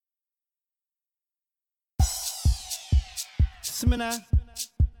Smina,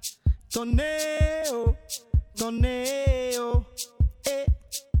 Tornado, Tornado, eh,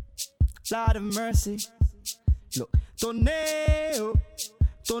 Lord of mercy. Look, Tornado,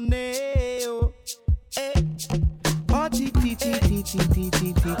 Tornado, eh. Party, T, T, T, T, T,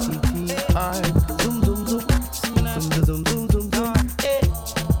 T, T, T, T, I. Zoom, zoom, zoom, zoom, zoom, zoom, zoom, zoom, eh.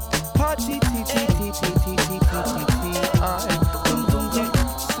 Party, T, T, T, T, T, T, T, T, I. Zoom, zoom, zoom,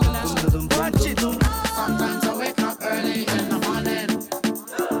 zoom, zoom, watch it. Sometimes I wake up early in the morning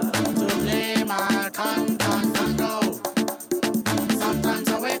to play my tango. Sometimes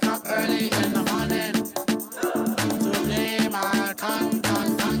I wake up early in the morning to play my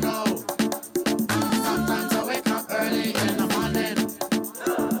tango. Sometimes I wake up early in the morning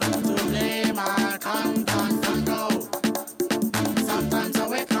to play my tango. Sometimes I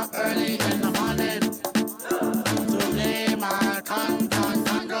wake up early in the morning to play my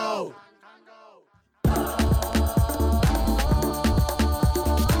tango.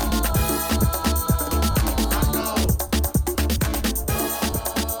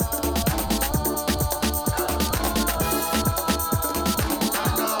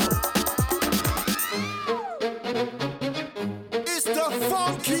 It's the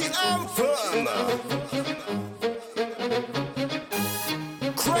funky anthem.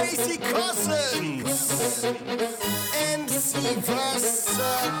 Crazy Cousins. MC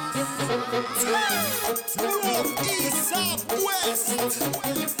Versa. North, East, South, West.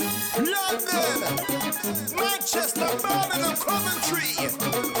 London. Manchester, Birmingham, Coventry.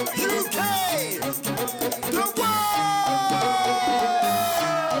 UK. The world.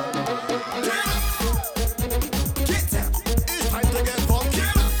 Get down. It's time to get funky.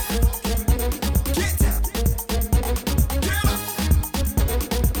 Get down. Get up.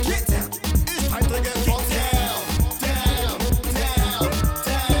 Get down. It's time to get funky. Down, down,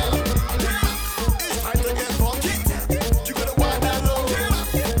 down, down. It's time to get funky. You gotta wind down low.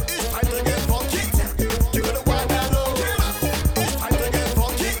 It's time to get funky. You gotta wind down low. It's time to get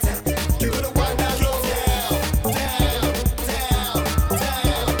funky. You gotta wind down low. Down, down, down,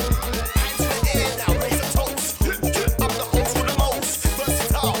 down.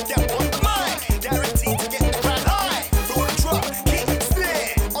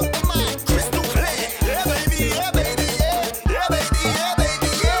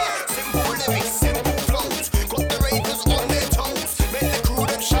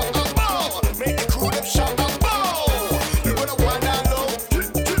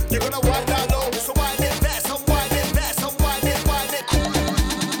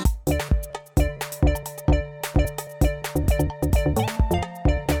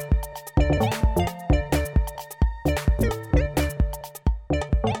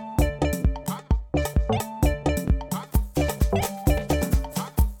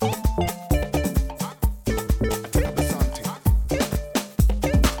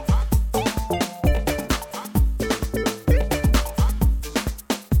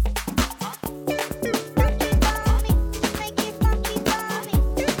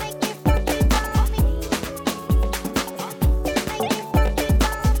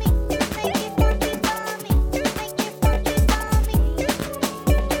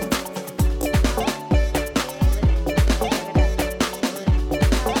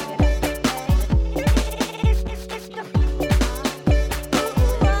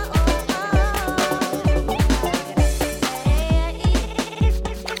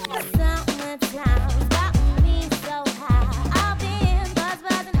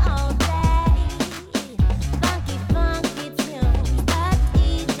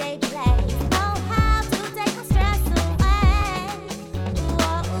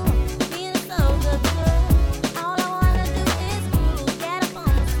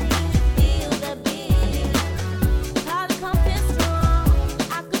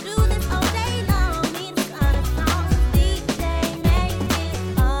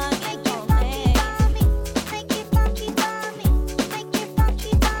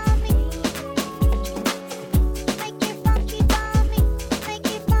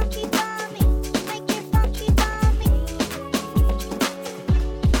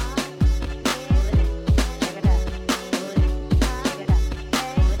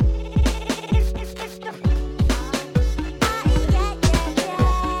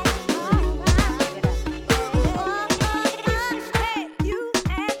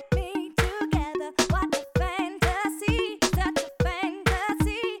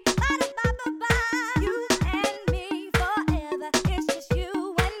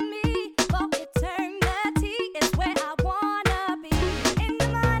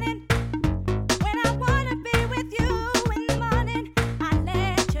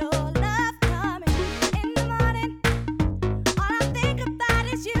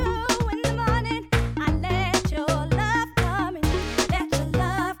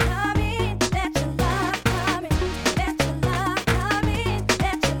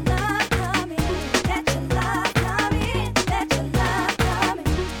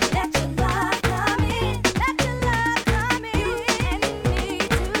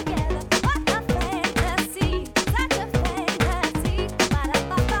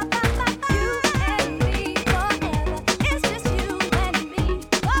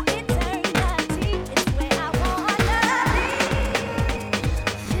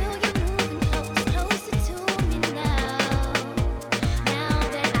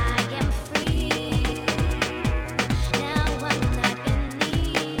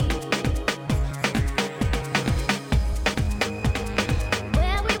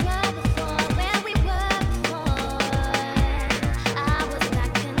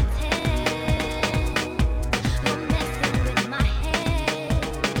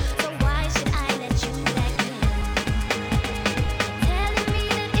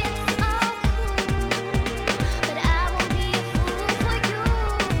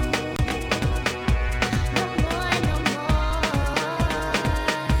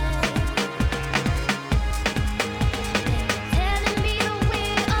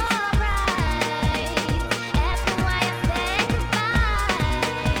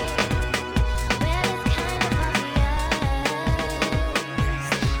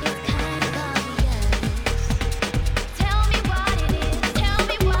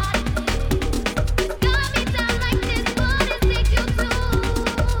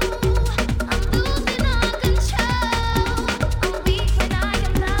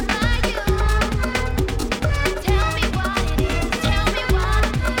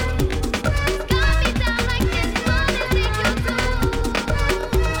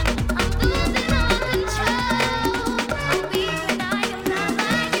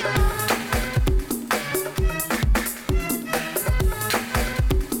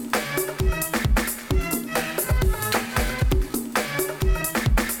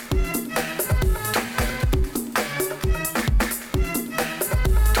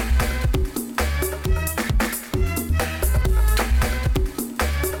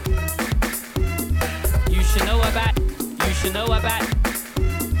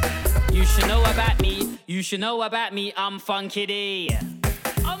 You should know about me, I'm Funky D.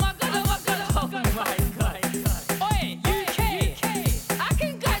 Oh my god, oh my god, oh my god. Oi, UK, how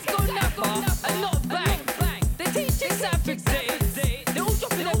can guys go knacker and not bang? The DJ sound fixated, they all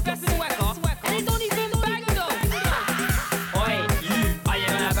dropping their best swagger, and they don't even bang though. Oi, you, are you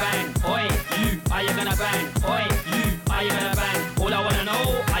gonna bang? Oi, you, are you gonna bang? Oi, you, are you gonna bang? All I wanna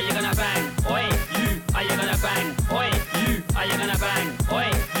know, are you gonna bang? Oi, you, are you gonna bang? Oi, you, are you gonna bang? Oi,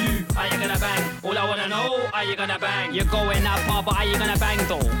 you, are you gonna bang? All I wanna know, are you gonna bang? You're going out far, but are you gonna bang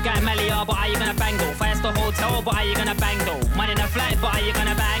though? Getting Melia, but are you gonna bang though? Fast the hotel, but are you gonna bang though? Money in a flight, but are you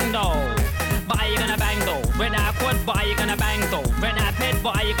gonna bang though? But are you gonna bang though? Rent out a quad, but are you gonna bang though? Rent out a pet,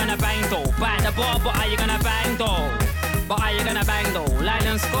 but are you gonna bang though? Buy at the bar, but are you gonna bang though? But are you gonna bang though?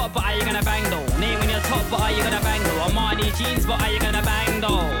 Lylan Scott, but are you gonna bang though? Name in your top, but are you gonna bang though? Armani jeans, but are you gonna bang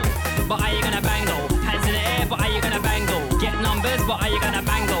though? But are you gonna bang though? Hands in the air, but are you gonna bang though? Get numbers, but are you gonna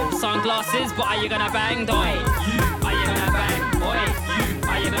bang though? Sunglasses, but are you gonna bang though? You, are you gonna bang? Oi, you,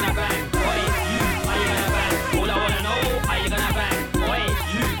 are you gonna bang? Oi, you, are you gonna bang? All I wanna know, are you gonna bang? Oi,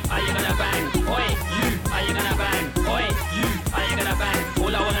 you, are you gonna bang? Oi, you, are you gonna bang? Oi, you, are you gonna bang?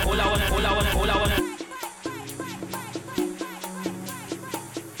 All I wanna, all I wanna, all I wanna, all I wanna.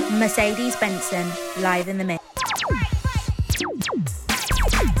 Mercedes Benson, live in the mix.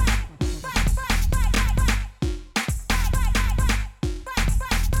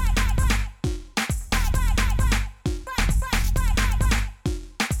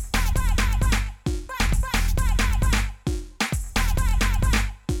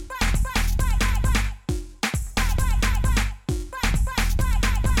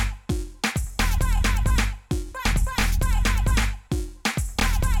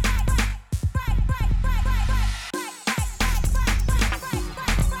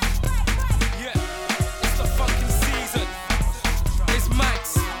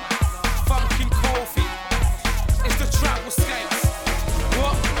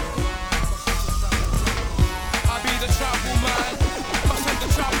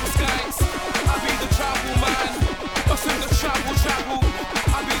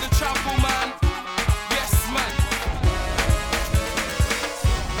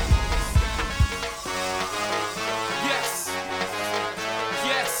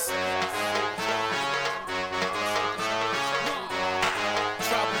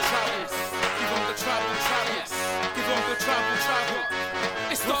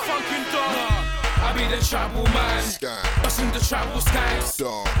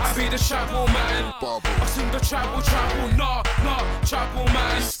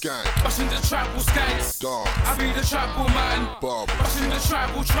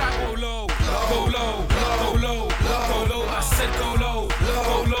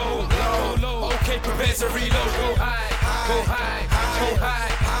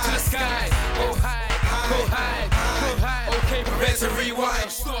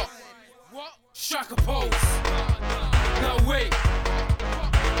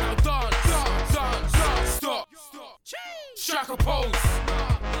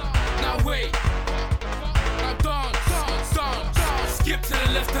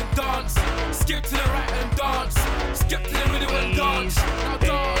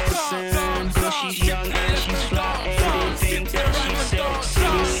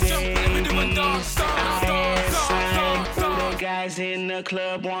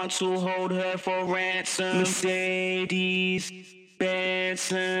 To hold her for ransom. Mercedes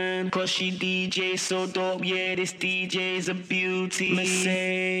Benson, cause she DJ so dope, yeah, this DJ's a beauty.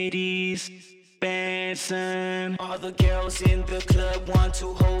 Mercedes Benson, all the girls in the club want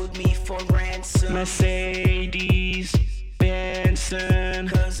to hold me for ransom. Mercedes Benson,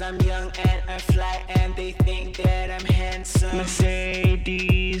 cause I'm young and I fly and they think that I'm handsome.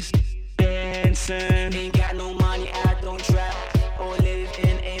 Mercedes Benson, ain't got no money, I don't drive or live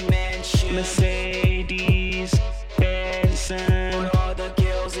in a mansion. Mercedes Benson, but all the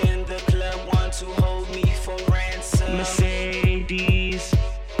girls in the club want to hold me for ransom. Mercedes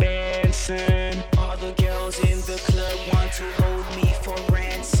Benson, all the girls in the club want to hold me for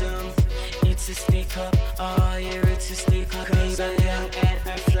ransom. It's a stick up, oh yeah, it's a stick up. Cause I'm young and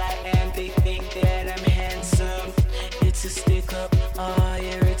I fly and they think that I'm handsome. It's a stick up, oh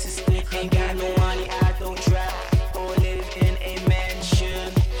yeah, it's a stick up. Ain't got no money, I don't drive or live in a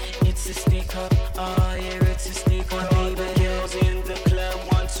mansion. It's a stick up, oh yeah, it's a stick up. All the girls in the club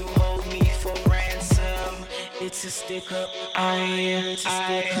want to hold me for ransom. It's a stick up, oh yeah, it's a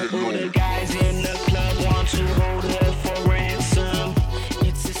stick up. All the guys in the club want to hold her for ransom.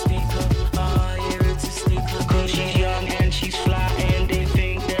 It's a stick up, oh yeah, it's a stick up. Cause she's young and she's fly and they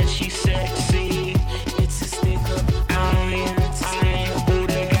think that she's sexy. It's a stick up, oh yeah, it's a stick up. All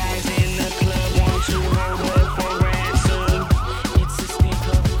the guys in the club want to hold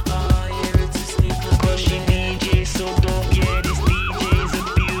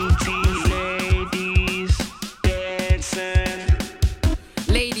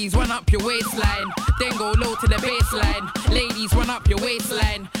Ladies, run up your waistline, then go low to the baseline. Ladies, run up your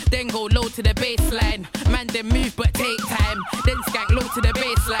waistline, then go low to the baseline. Man, then move but take time, then skank low to the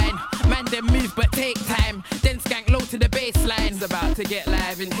baseline. Man, then move but take time, then skank low to the baseline. It's about to get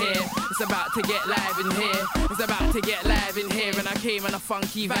live in here. It's about to get live in here. It's about to get live in here, and I came on a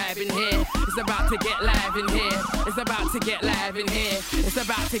funky vibe in here. It's about to get live in here. It's about to get live in here. It's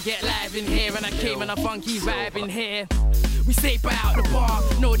about to get live in here, and I came on a funky vibe in here. We say buy out the bar,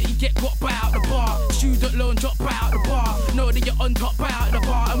 know that you get got buy out the bar. Student loan drop buy out the bar, know that you're on top buy out the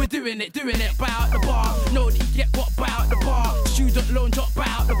bar. And we're doing it, buy out the bar. Know that you get got buy out the bar. Student loan drop buy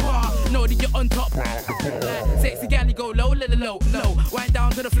out the bar, know that you're on top. Sexy gal, you go low, little low, low. Wind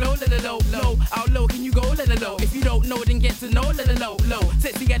down to the flow, little low, low. How low can you go, little low? If you don't know, then get to know, little low, low.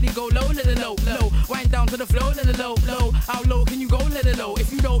 Sexy gal, you go low, little low, low. Wind down to the flow, little low, low. How low can you go, little low?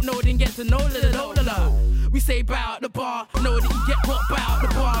 If you don't know, then get to know, little low, low. We say buy out the bar, know that you get caught buy out the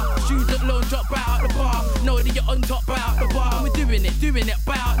bar. Student loan drop buy out the bar, know that you're on top buy out the bar. And we're doing it,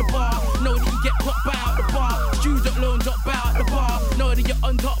 buy out the bar, know that you get caught buy out the bar. Student loan drop buy out the bar, know that you're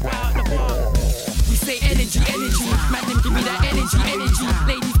on top buy out the bar. We say energy, energy, man, them give me that energy, energy.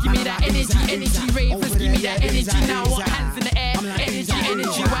 Ladies, give me that energy, energy. Ravers, give me that energy. Now what hands in the air, energy,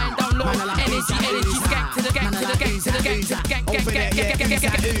 energy. Wind down low, energy, energy. Skank to the gang, to the gang, to the gang, to the gang, gang, gang, gang, gang,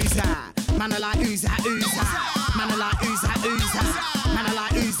 gang, gang. Man, I like ooze that, ooze that. Man, I like ooze that, ooze that. Man, I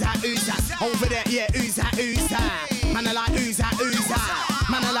like ooze that, ooze that. Over there, yeah, ooze that, ooze that. Man, I like ooze that, ooze that.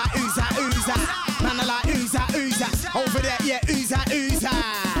 Man, I like ooze that, ooze that. Man, I like ooze that, ooze that. Over there, yeah, ooze that, ooze that.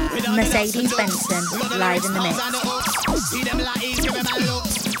 Mercedes Benson, live in the mix. See them lighties, give him a look.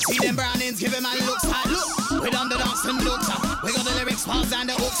 See them brownings, give him a look. Look, we done the dance and looks. We got the lyrics, parts and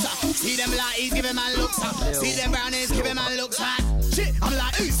the hooks. See them lighties, give him a look. See them brownings, give him a look. Shit, I'm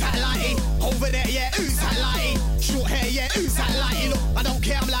like, who's that lighty? Over there, yeah, who's that lighty? Short hair, yeah, who's that lighty? Look, I don't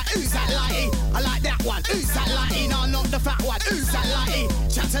care, I'm like, who's that lighty? I like that one, who's that lighty? No, not the fat one, who's that lighty?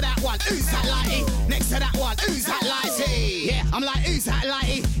 Chat to that one, who's that lighty? Next to that one, who's that lighty? Yeah, I'm like, who's that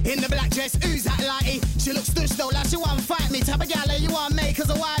lighty? In the black dress, who's that lighty? She looks stush though, like she want fight me. Type of gal that you want make as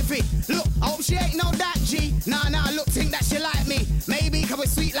a wifey. Look, I hope she ain't no that G. Nah, look, think that she like me. Maybe cause we're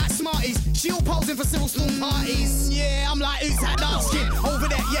sweet like Smarties. She all posing for civil school parties. Yeah, I'm like, who's that dark skin? Over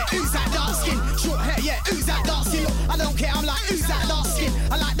there, yeah, who's that dark skin? Short hair, yeah, who's that dark skin? Look, I don't care, I'm like, who's that dark skin?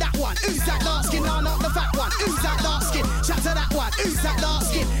 I like that one, who's that dark skin? No, not the fat one, who's that dark skin? Chat to that one, who's that dark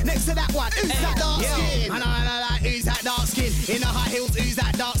skin? Next to that one, who's that dark skin? And I like, who's that dark skin? In the high heels, who's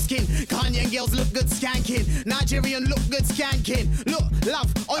that dark skin? Ghanaian girls look good skanking. Nigerian look good skanking. Look,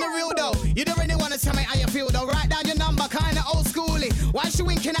 love, on the real though, you don't really wanna tell me how you feel though. Write down your number, kinda old schooly. Why she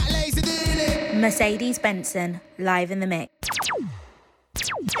winking at lazy dooley? Mercedes Benson, live in the mix.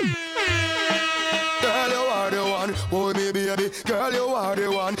 Girl, you are the one, oh me baby. Girl, you are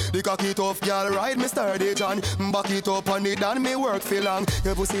the one. The cocky tough girl, ride me sturdy John. Back it up on it and me work for long.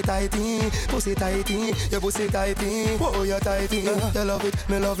 Your pussy tighty, pussy tighty. Your pussy tighty, oh you tighty. You love it,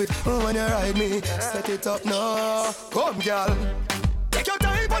 me love it. Oh, when you ride me, set it up now. Come, girl. Take your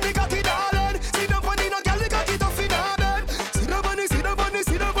time on the cocky, darling. Sit down on the no girl, the cocky tough in her bed. Sit down on the, sit down on the,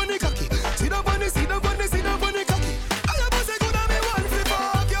 sit down on the cocky. Sit down on the, sit down on the, sit down on the cocky. All your pussy good and me want to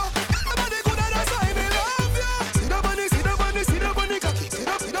fuck you. Everybody good and that's why me love you. Sit down on the, sit down on the, sit down on the cocky. Sit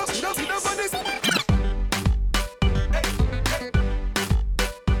down, sit down, sit down, sit down on the.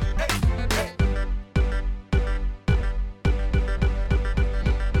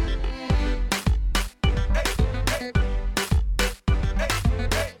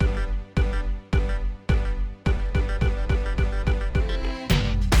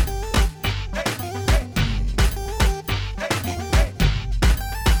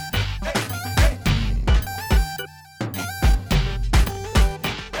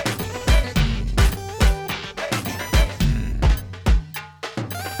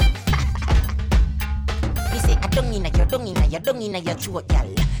 Dung inna your throat,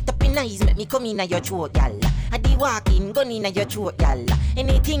 gal. Tapping eyes make me come inna your throat, gal. I di walking, gun inna your throat, gal.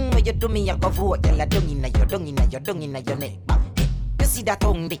 Anything where you do me, I go vote, gal. Dung inna your neck. Hey, you see that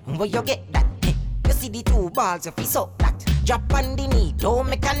tongue, dick? Where you get that? Hey, you see the two balls, you feel up that. Drop on the knee, don't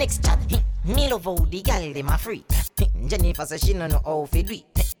make a next chat. Hey, me love how the gal dem a free. Hey, Jennifer says she no know how to do it.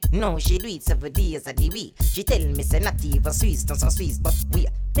 Hey, no, she do it 7 days of the week. She tell me say not even Swiss, not so Swiss, but we.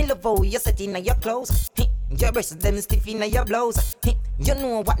 Me love how you set inna your clothes. Hey, your breasts them stiff inna your blouse. Hey, you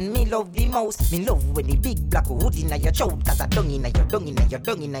know what me love the most? Me love when the big black hood inna your throat. Cause I dung inna your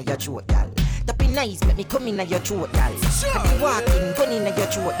throat, gal. Tapping nice, make me come inna your throat, gal. I be walking, gun inna your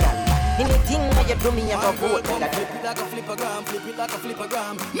throat, gal. Anything where you do me, I go vote. Flip it like a flippergram, flip it like a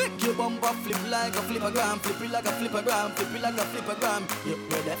flippergram. Make your bumper flip like a flippergram, flip it like a flippergram, flip it like a flippergram. You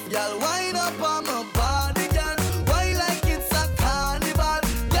ready? Y'all wind up on my body, girl. Why like it's a carnival?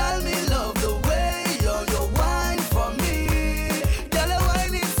 Girl, me love the way you wine for me. Girl, your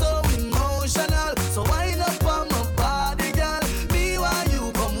wine is so emotional. So wind up on my body, girl. Me while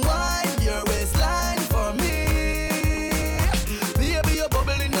you come wine your waistline for me. Baby, you're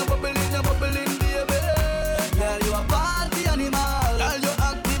bubbling, you're bubbling, you're bubbling, baby. Girl, you a party animal. Girl, you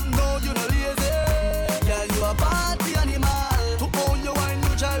active, no, you no lazy. Girl, you a party animal. To own your wine,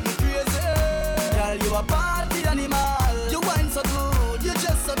 you drive me crazy. Girl, you a party animal. You wine so good, you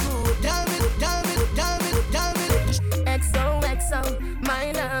just so good. Damn it, damn it, damn it, damn it. XOXO,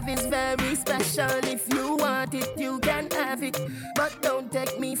 my love is very special. If you want it, you can have it. But don't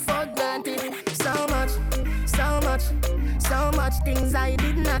take me for granted. So much things I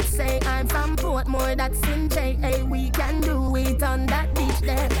did not say. I'm from Portmore, that's in JA. We can do it on that beach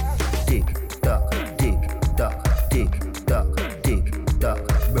there. Tick tock, tick tock, tick tock, tick tock.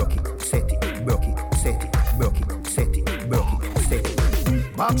 Broke it, set it, broke it, set it, broke it, set it, broke it, set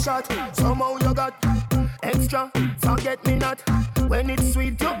it. Back shot, somehow you got extra. Forget me not when it's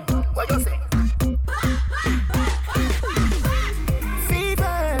sweet. You, what you say?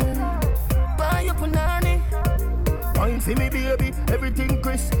 Fever, buy your punani. Wine for me, baby, everything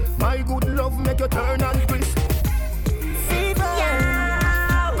crisp. My good love make you turn and crisp. Fever,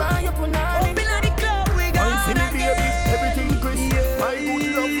 buy your punani. Open on the club, we Wine for gonna me, baby, get. everything crisp. My good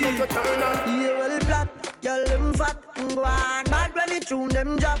love make you turn and. Yeah, well flat, y'all them fat. Go on, bad when it tune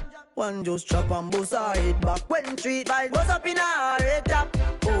them drop. One just chop and bust her head back. When street vibes bust up in her head top.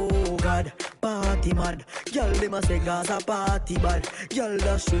 Oh God, party mad. Y'all them a say Gaza party bad. Y'all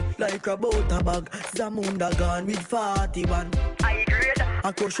dash it like a butter bag. Zamunda gone with 41. I agree.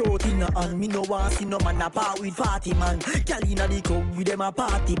 I go short in the hand. Me no want see no man a part with 40 man. Y'all inna the club with them a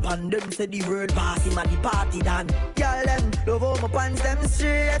party pan. Them say the word pass him a the party done. Y'all them love how my pants them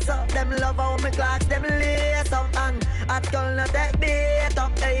straight up. Them love how my clocks them lace up. And at girl not take bait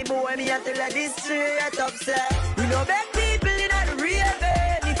up. Hey boy, me a tell her this straight up. Say we no beg people inna the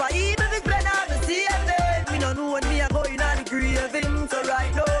raving. If I even be spend all the saving, me no know when me a go inna the craving. So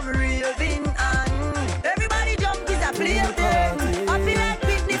right now me raving and everybody jump is a plaything. I feel like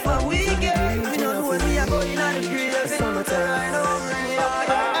Whitney for weekend. Me no know when me a go inna the craving. So right now me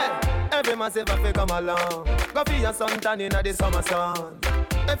raving. Every massive if you come along, go for your suntan inna the summer sun.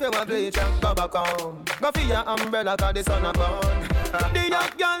 If you want bleach, go back home. Go for your umbrella 'cause the sun a burn. The young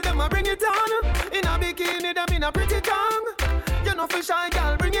girl them a bring it on. In a bikini them in a pretty tongue. You know for shy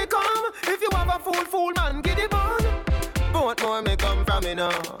girl bring it come. If you have a fool man get it on. Both more me come from me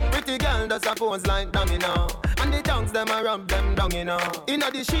now. Pretty girl does a pose like dummy now. And the tongues them a rub them down you know. In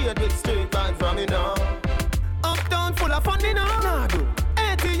a the shade with straight vibes from me now. Uptown full of fun you know. Nah do.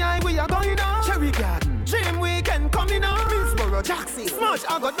 ATI we are going now. Cherry Garden. Dream weekend coming now. Middlesboro, Jackson. Smudge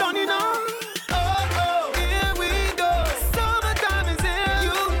I got done you know. Oh, here we go. Summertime is here.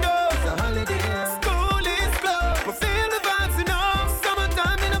 You know it's a holiday. School is closed. We feel the vibes you know.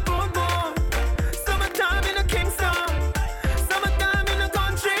 Summertime in a Portmore. Summertime in a Kingston. Summertime in a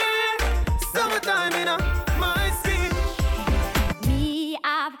country. Summertime in a my city. Me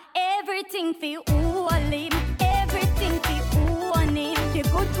have everything for all him. Everything for all him. The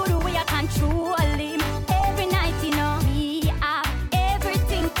good way I control him. Every night you know. Me have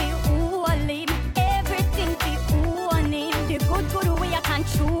everything for all him. Everything for all him. The good way I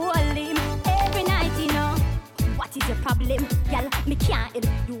control him. Every night you know. What is your problem, y'all? Me can't help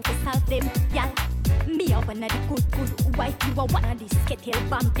you to solve them, y'all. Me a one of the good wife. You a one of the skittle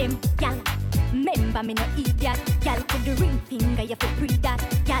bomb them, y'all. Remember me no idiot, y'all. Put the ring finger, you feel breathe that,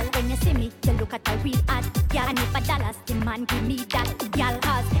 y'all. When you see me, you look at a real ad, y'all. And if $1, the man give me that, y'all.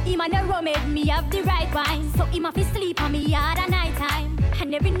 Cause him and the rum made me have the right wine. So him have to sleep on me hard at night time.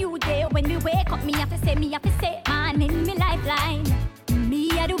 And every new day when we wake up, me have to say, man in me lifeline. Me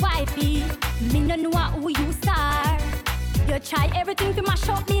a the wifey, me no know who you are. You try everything to mash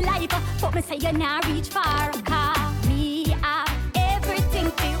up me life, but me say you not reach far. Cause me have everything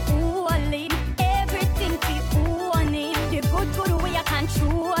for all him, everything for all him. The good way I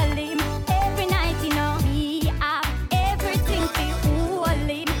control him. Every night you know, me have everything for all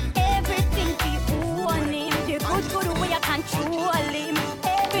him, everything for all him. The good way I control him.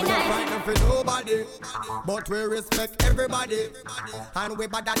 Every night. For nobody, but we respect everybody, and we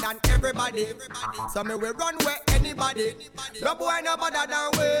better than everybody. So me we run where anybody. No boy no better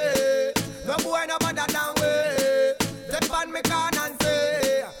than we. No boy no better than we. Step on me can and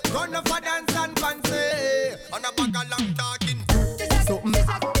say, run up for dance and fancy. On a bag of long talking.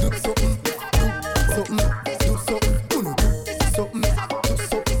 Do something,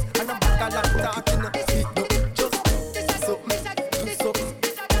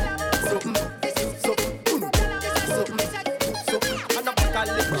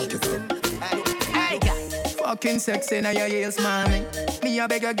 Walking sexy now your heels, mommy. Me a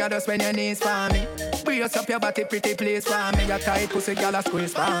beg you, girl, just bend your knees for me. Brace up your body, pretty place for me. Your tight pussy, girl, a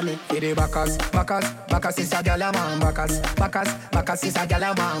squeeze for me. Hit the backers, backers, backers is a girl a man. Backers, backers, backers is a girl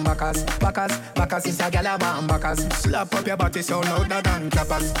a man. Backers, backers, backers is a girl a man. Backers, slap up your body so louder than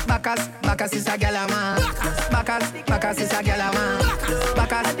clappers. Backers, backers is a girl a man. Backers, backers is a girl a man.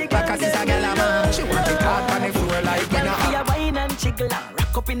 Backers, backers is a girl a man. She want it hard on the floor like when a hot. Wine and jiggle and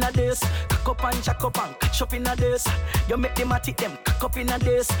rock up in a this. Cock up and jack up and catch up in a this. You make them at it, them cock up in a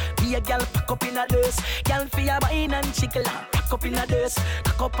this. Be a girl, pack up in a this. Girl for your wine and jiggle and rock up in a this.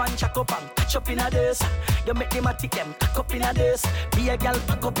 Cock up and jack up and catch up in a this. You make them at it, them cock up in a this. Be a girl,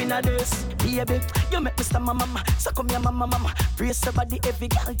 pack up in a this. Baby, you make me stand mama. So come here mama. Brace your body, every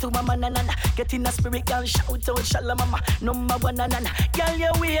girl to mama nana. Get in a spirit, girl, shout out shala mama. Number one nana. Girl,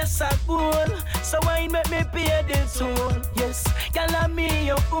 your waist are cool. So wine make me pay the toll. Yes, girl, I'm me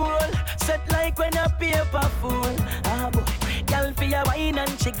your fool. Set like when a paper fool. Ah boy, girl for your wine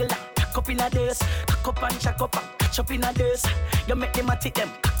and jiggle. Cock up in a this, cock up and jack up and catch up in a this. You make them at it, them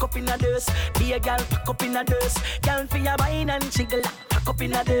cock up in a this. Be a girl, pack up in a this. Girl for your wine and jiggle. Cock up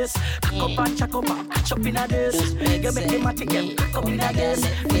in a this, cock up and jack up and catch up in a this. You make them at it, them cock up in a this.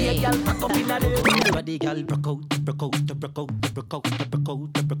 Be a girl, pack up in a this. Body girl, broke out.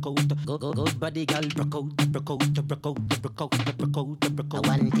 Good body girl, broke out.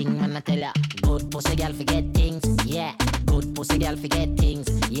 One thing I'ma tell ya, good pussy girl forget things, yeah. Good pussy girl forget things,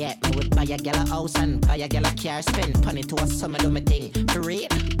 yeah. I would buy a girl a house and buy a girl a car, spend money to a summer do me thing. For real,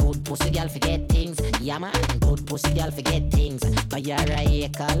 good pussy girl forget things, yeah man. Good pussy girl forget things. Buy her a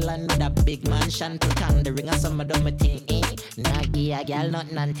acre land with a big mansion, put on the ring a summer do me thing, eh. Nah give a girl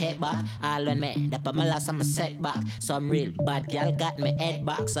nothing and take back. All when me, that put my last on my setback. Some real bad girl got me head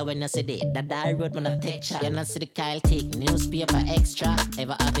back. So when you see that die road when I take shot. You not see the Kyle take newspaper extra.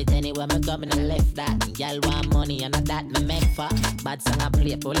 Ever have it anywhere me go, me no left that. Girl want money and that me make for. Bad song I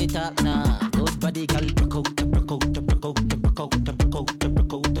play, pull it up now. Good body girl, broke out.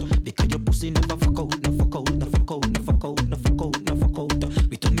 Because your pussy never fuck out.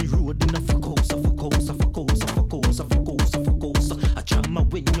 We turn the road in a fuck out. I jam my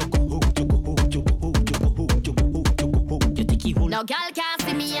win, you go out. No girl can't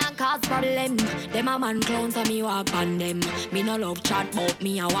see me and cause problem. Them a man clowns and me walk on them. Me no love chat but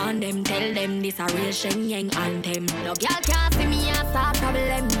me I want them. Tell them this a real Shen Yang anthem. No girl can't see me and start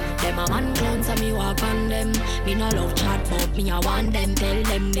problem. Them a man clowns and me walk on them. Me no love chat but me I want them. Tell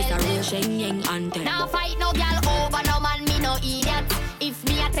them this a real Shen Yang anthem. Now fight no girl over no man, me no idiot. If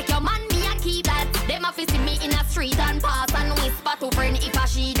me a take your man, me a keep that. Them a fi see me in a street and pass and whisper to friend if I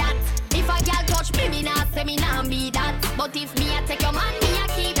she that. If a girl touch me, me nah say me nah be that. But if me a take your man, me a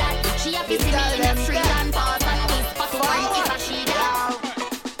keep that. She a fi see me in the street and pass and whisper to friend if I she that.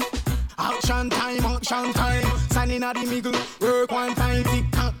 Action time. Standing at the middle, work one time, tick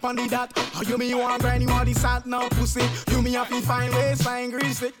tock on the dot. How you me want grind, you want the salt now pussy. You me happy fine waistline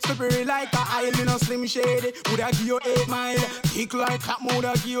greasy. Slippery like a aisle, you know slim shady. Would I give you 8 mile? Kick like hot, would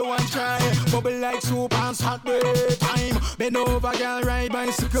I give you 1 try? Bubble like soup and hot time. Bend over, girl, ride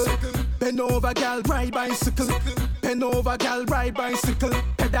bicycle. Bend over, girl, ride bicycle. Bend over, girl, ride bicycle.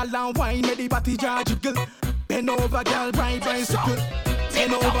 Pedal and wine, make the body jar jiggle. Bend over, girl, ride bicycle.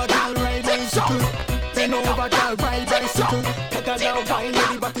 Bend over, girl, ride bicycle. Bend over, girl, ride bicycle. Pedal and wine, make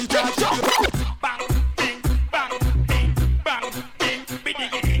the body jar jiggle. Bang, ding, bang, ding, bang, ding, biddy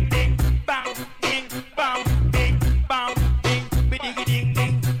ding ding, bang, ding, bang, ding, bang, ding, biddy ding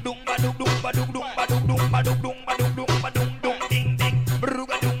ding, dum ba dum ba dum ba dum ba dum ba dum ding ding,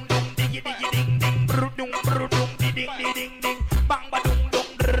 bruga dum diggy diggy ding ding, brudum ding ding ding, bang ba dum ba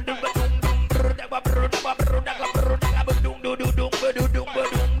dum bruda ba dum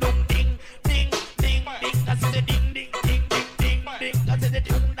ding ding ding ding, that's the ding ding ding ding ding, that's the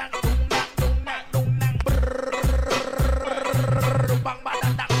ding dang dum dang bang ba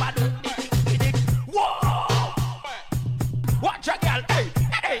dang ba dum ding. Whoa! Watch a girl, hey,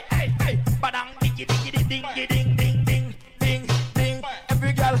 ba dang diggy diggy ding ding ding ding ding ding.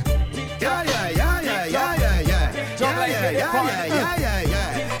 Every girl, Yeah.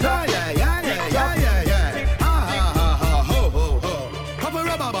 Couple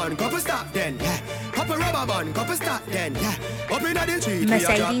rubber band, couple stop then, yeah. Couple rubber band, couple stop then, yeah. Up in the street,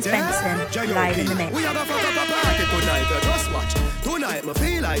 Mercedes Benson, live in the mix. We have a fuck up a party tonight, just watch. Tonight, me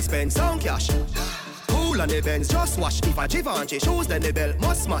feel I spend some cash. Cool on the Benz, just watch. If a Givenchy shoes, then the belt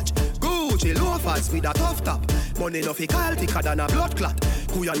must match. Gucci loafers with a tough top. Money no fi call thicker than a blood clot.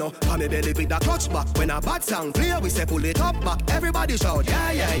 Who you know, on me belly with a clutch back. When a bad song play, we say pull it up back. Everybody shout,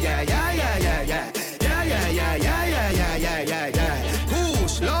 yeah.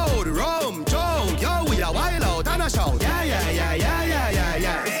 Push, loud, rum, jump, yo, we a wild man a shout. Yeah, yeah, yeah, yeah, yeah, yeah,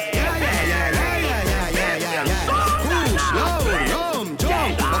 yeah. Yeah, yeah, yeah, yeah, yeah, yeah, yeah, yeah. Push, loud, rum,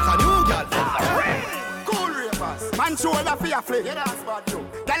 jump. What can you get? Cool ravers. Man shoulder for your flick. Yeah, that's bad too.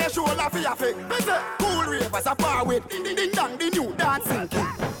 Tell your shoulder for your flick. Cool ravers a far with. Ding ding ding dong, the new dancing king.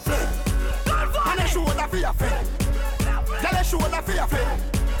 And your shoulder for your flick. Tell your shoulder for your flick.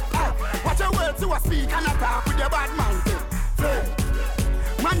 Watch your words to a speak and a talk with your bad man.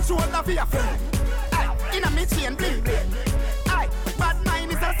 Man shoulder for your flick. In a me chain bling bling. Bad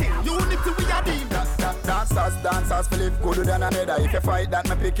mind is a sin. Unity we a deal. Dancers feel live gooder than another. If you fight that,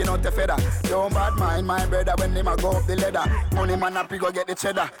 me picking out the feather. Don't bad mind my brother when they ma go up the ladder. Money man up, go get the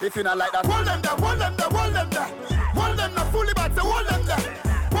cheddar. If you not like that, hold them there, hold them there, hold them there. Hold them there, fully bad, so hold them there.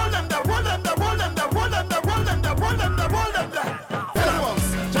 Hold them there, hold them there, hold them there, hold them there, hold them there, hold them there, hold them there. Tenabons,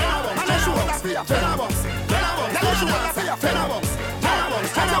 and the show us fear. Tenabons, and the show us fear. Tenabons,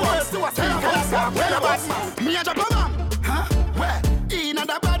 and the words to us fear. Tenabons, me a drop a bomb. Huh? Where? In a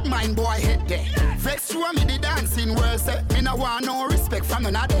bad mind boy head there. Vex show me the dancing world say. Me no want no respect from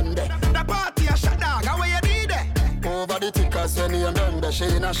none of them there. The party a shot dog, how you did there? Over the tickers when you done there. She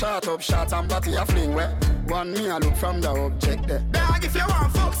in a shot up shot and body a fling where. One me a look from the object there. Dog if you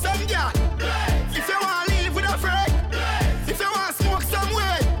want fuck some girl. If you want live with a friend. If you want smoke some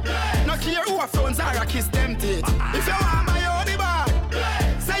way. No care who a phones are a kiss them teeth. If you want buy all the bar.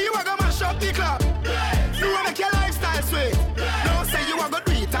 Say you a go mash up the club. You want make your lifestyle sweet. Don't say you a go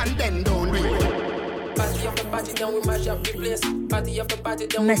do it and then don't do it. Party after party, then we mash up the place. Party after party,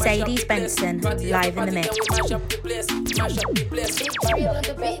 then we mash up the Mercedes place. Benson, live in the mix. Then we mash up the place. Mash up the place.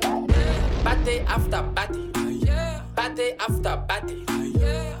 Party after party. Party after party.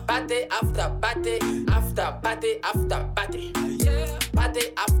 Party after party. After party after party. Party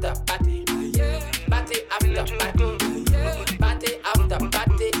after party. Party after party. Party after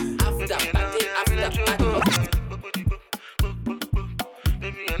party. After party after party.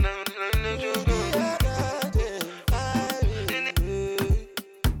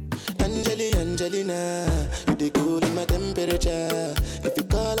 Angelina, you the cool in my temperature. If you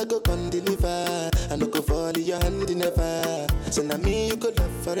call, I go come deliver. I no go fall in your hand never. So now me you could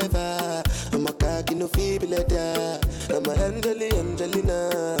love forever. I'm a cocky no feeble letter. I'm a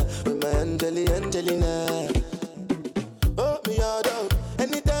Angelina, with my Angelina. Oh me all down.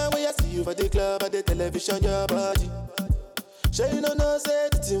 Anytime when I see you for the club or the television, your body. Sure you know say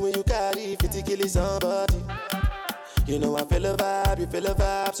the thing when you carry 50 kill somebody. You know I feel a vibe, you feel a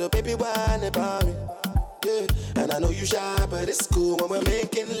vibe, so baby whine about me. Yeah, and I know you shy, but it's cool when we're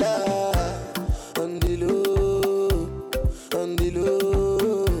making love. On the low, on the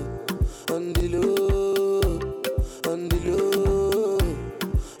low, on the low, on the low,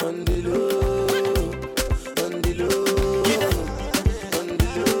 on the low, on the low,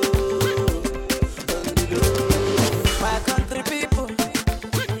 on the low. My country people.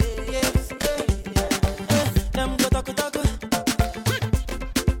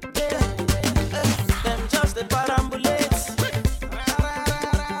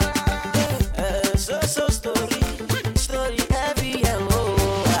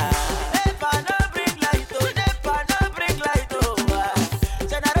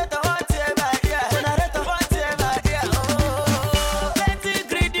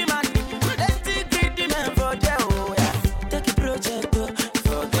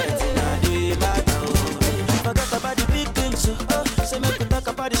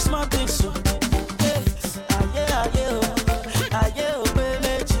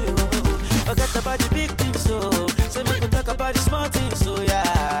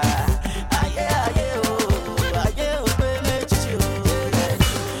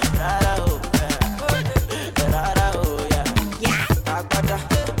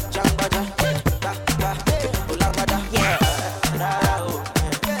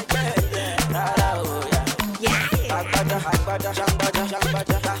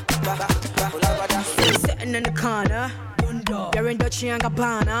 Sitting in the corner, you're in Dolce and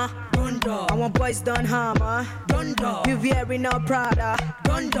Gabbana. I want boys done hammer. You wearing no Prada.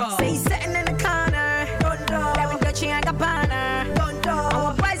 Say sitting in the corner, you're in Dolce and Gabbana. I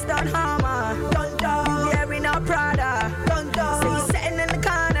want boys done hammer. You wearing no Prada. Say sitting in the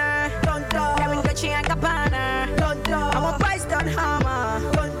corner, you're in Dolce and Gabbana. I want boys done hammer.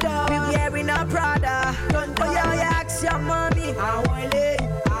 You wearing no Prada. Oh yeah, you ask your mommy. I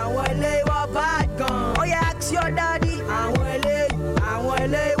want lay what bad gun. Oh yeah, ask your daddy. I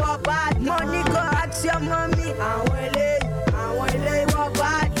want lay what bad gun. Money go ask your mommy. I want lay what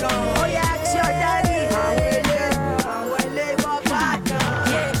bad gun. Oh yeah, ask your daddy. I want lay what bad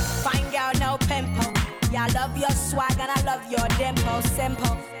gun. Yeah, fine girl, no pimple. Yeah, I love your swag and I love your dimple,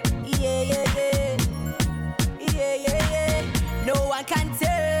 simple. Yeah. one can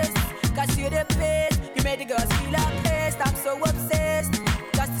taste. Cause you're the best. You made the girls feel blessed. I'm so obsessed.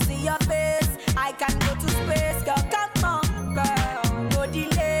 Just to see your face, I can go to space. Girl, come on, girl, no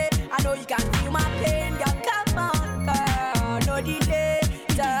delay. I know you can feel my pain. Girl, come on, girl, no delay.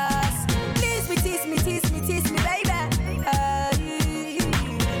 Just please me, tease me, tease me, tease me, baby.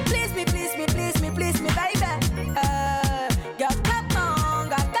 Please me, please me, please me, please me, baby. Girl, come on,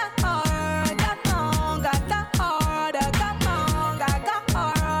 girl, come on, come on, girl, come on, come on, girl, come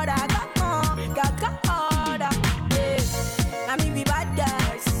on, come on, girl, come on. I mean, we bad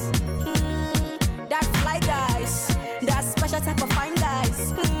guys, that fly guys, that special type of fine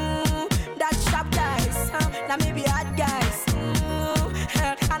guys, that sharp guys. Now me be hard guys,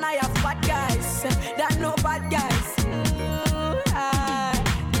 and I have bad guys, that no bad guys.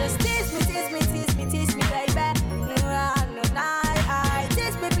 Just tease me, tease me, tease me, tease me, baby.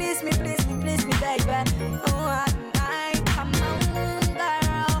 Tease me, please me, please me, please me, baby. Come on,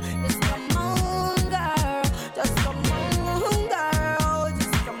 girl, just come on, girl, just come on, girl,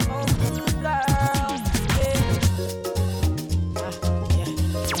 just come on, girl.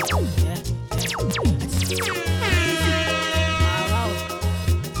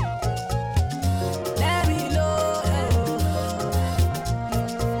 Let me know,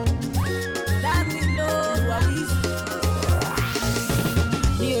 let me know,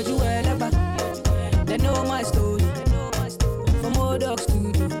 Near you ever, they know my story. From old dogs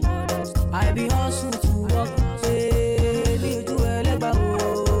to do, I be hustle to walk. Near you ever,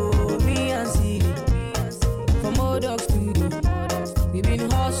 oh, me and Silly. From old dogs to do, we been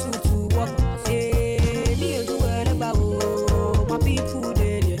hustle to walk. Near you ever, oh, my people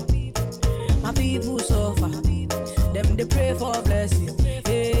dead, my people suffer. Them they pray for blessing.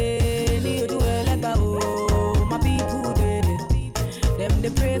 Near you ever, oh, my people dead. Them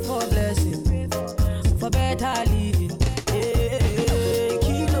they pray for blessing, for better living.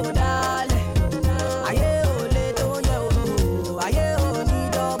 Kilo dale, aye ole to yo, aye oni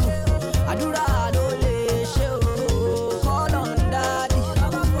double. Adura dole show, call on daddy.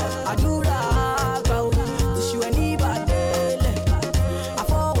 Adura go, tissue any badele. I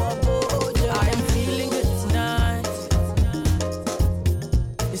forward boja. I am feeling good tonight.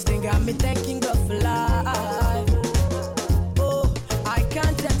 This thing got me thanking God for life. Oh, I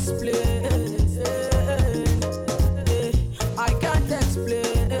can't explain. I can't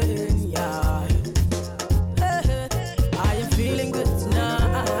explain. Yeah. I am feeling good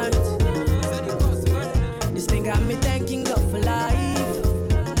tonight. This thing got me thanking God for life.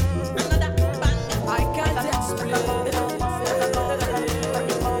 I can't explain.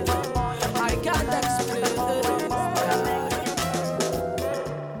 I can't explain.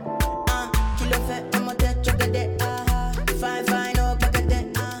 Kilo fait un modèle, tu gades, fine, fine, oh, bagade,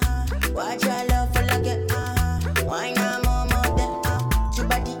 watch your love for like it, why not more model, your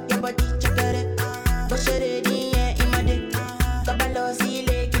body, check it, push it in, yeah, in my day, kabalo, see,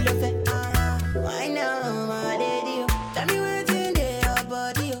 kilo fait, why not, my lady, tell me what's in there, your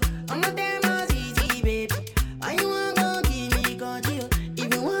body, I'm not damn easy, baby, why you want to give me control, if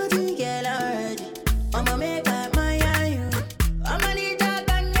you want to get already, I'ma make up my you, I'ma need that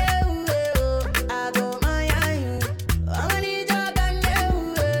can do, I go my you, I'ma need that can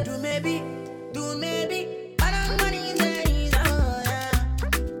do maybe, but I'm money days, oh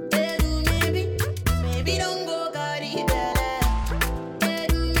yeah, do maybe don't go carry better,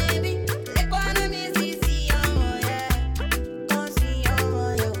 do maybe, let go on me see, oh yeah, come see, oh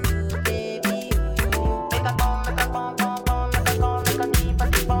yeah, baby, make a bomb, make a bomb, make a bomb, make a keep a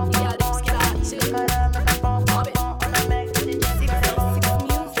bomb, yeah, let's get out, make a bomb, on a make the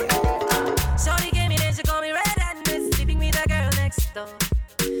Shorty gave me then she call me red and sleeping with a girl next door.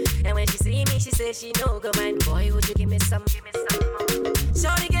 And when she see me, she said she no go mind. Boy, would you give me some?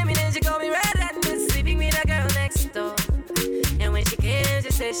 Shorty gave me then she call me red and sleeping with a girl next door. And when she came,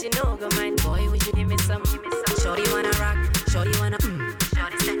 she said she no go mind. Boy, would you give me some? Shorty wanna rock, shorty wanna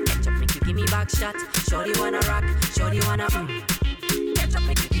Shorty said ketchup make you give me back shot. Shorty wanna rock, shorty wanna ketchup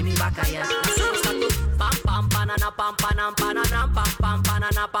make you give me back a yeah. So start to pam pam banana pam panam panam pam pam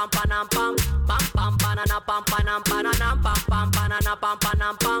banana pam panam pam pam pam banana pam panam panam pam pam banana pam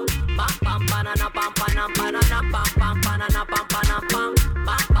panam pam pam pam banana pam panam panam pam pam banana pam panam pam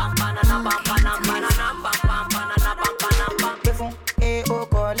pam pam banana pam panam panam pam pam banana pam panam pam. Befun, oh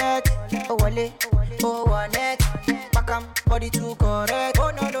collect, oh wale, oh one net, pack 'em, body too correct.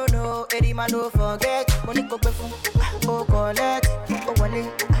 Oh no, Eddie man don't forget. Money go befun, oh collect, oh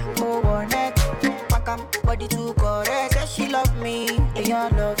wale, oh one net, pack 'em, body too correct. Say she love me, and you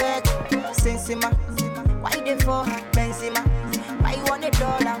love it. Sensima, why they for Benzema? Why you want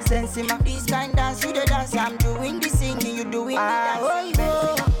 $100. Sensima, this kind dance, you the dance. I'm doing the singing, you doing the dance.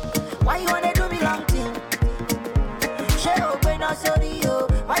 Why you wanna do me long thing? Share open up, sorry, yo.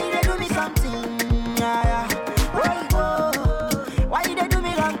 Why you they do me something? Why you they do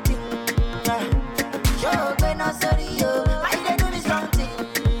me long thing? Share open up, sorry, yo. Why you they do me something?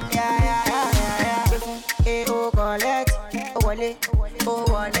 Oh, collect, oh, wallet, oh,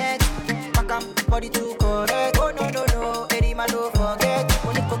 wallet. Back up, body to correct. Oh, no, Eddie, man, don't forget.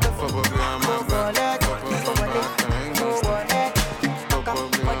 Only cook for collect, oh, wallet, oh, wallet. Back up,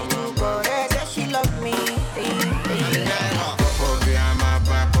 body to correct. Say she love me.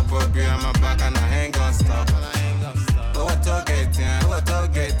 Pop up behind my back and I ain't gon' stop. Oh, what to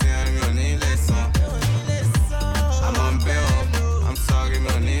get in, you need lesson. I'm on bail, I'm sorry, me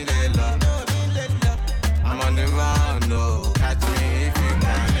need a lot. I'm on the run, no, catch me if you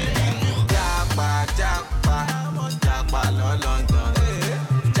can. Jackpot, no London.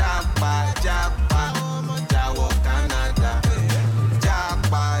 Jackpot, Jawo Canada.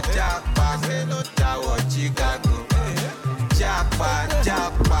 Jackpot, Jawo Chicago. Jackpot,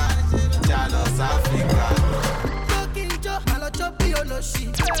 Jalos Africa.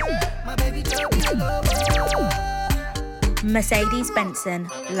 Mercedes Benson,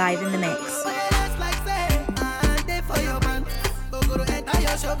 live in the mix.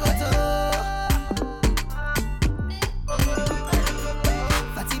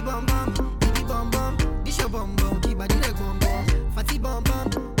 Fatty bum bum, biggie bum bum, this your bum bum, keep body leg bum bum. Fatty bum bum,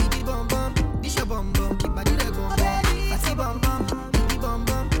 biggie bum bum, this your bum bum, keep body leg bum bum. Fatty bum bum, biggie bum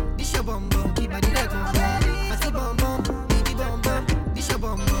bum, this your bum bum, keep body leg bum bum. Fatty bum bum, biggie bum bum, this your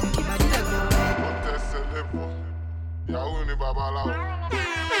bum bum, keep body leg bum bum. Yahoo ni babalao.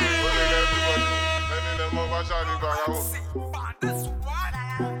 Only everybody, any them over shani by Yahoo.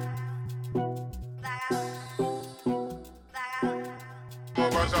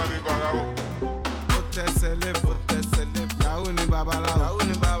 Over shani by Yahoo. Yahoo ni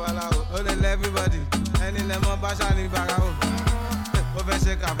babalao. Only everybody, any them over shani by Yahoo. Over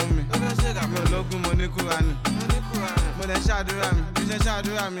shake up on me. Mo logun mo ní Kúránì. Mo lè ṣàdúrà mi, bí ṣe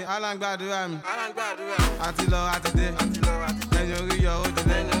ṣàdúrà mi, alágbàdúrà mi. Àti lọ àti dé, ẹ̀yìn orí yọ ó dé.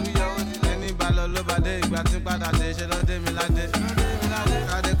 Ẹni bá lọ ló bá dé, ìgbà tí padà dé, ṣe ló dé mi ládé.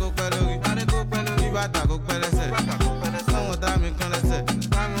 Kádé kó pẹ́ lórí, kí bàtà kó pẹ́ lẹ́sẹ̀. Sọ́wọ́n dá mi kan lẹ́sẹ̀,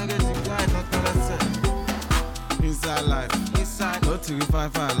 kámi rẹ̀ ti gbá ìkan kan lẹ́sẹ̀. Inside life, no to be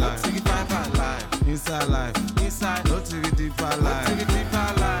five life. Inside life, no to be deeper life.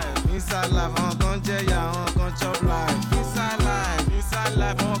 Inside life, àwọn kan jẹ́ ya, àwọn kan chop life. Inside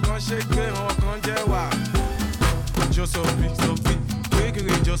life, àwọn kan shake pé, àwọn kan jẹ́ wà. Josopi,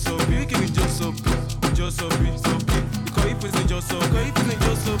 kékeré Josopi. Ikọ̀ ìpèsè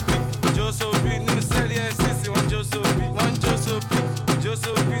Josopi, nínú sẹ́ẹ̀lì ẹ̀sìsì wọn Josopi.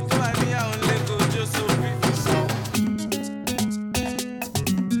 Tó wà ní àwọn lẹ́kọ̀ọ́ Josopi.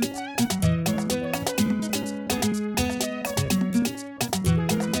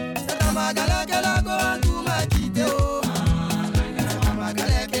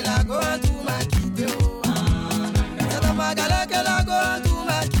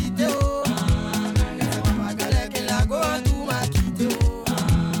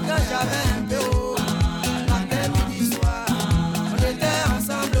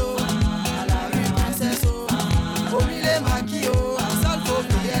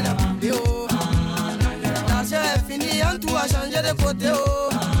 Tout a changé de côté, oh.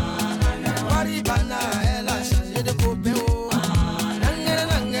 Maribana, elle a changé de côté, oh.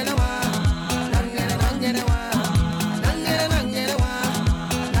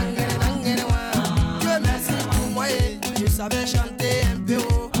 Dieu merci pour moi, je savais chanter un peu,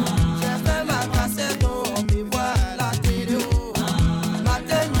 oh. J'ai fait ma cassette, oh. On me voit à la télé, oh.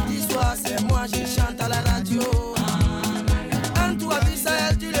 Matin, midi, soir, c'est moi, je chante à la radio. Quand tu as vu ça,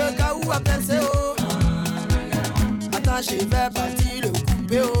 elle dit le cas où a pensé, oh. Je vais partir le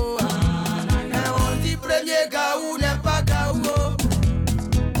couper, oh. Mais on dit premier gaou n'est pas gaou, oh.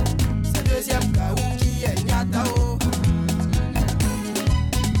 C'est deuxième gaou qui est nyata, oh.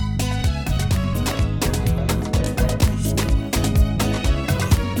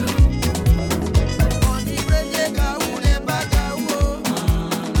 On dit premier gaou n'est pas gaou, oh.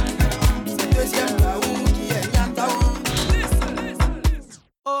 C'est deuxième gaou qui est nyata, oh.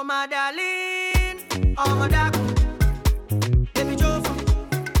 Oh ma darling, oh ma darling.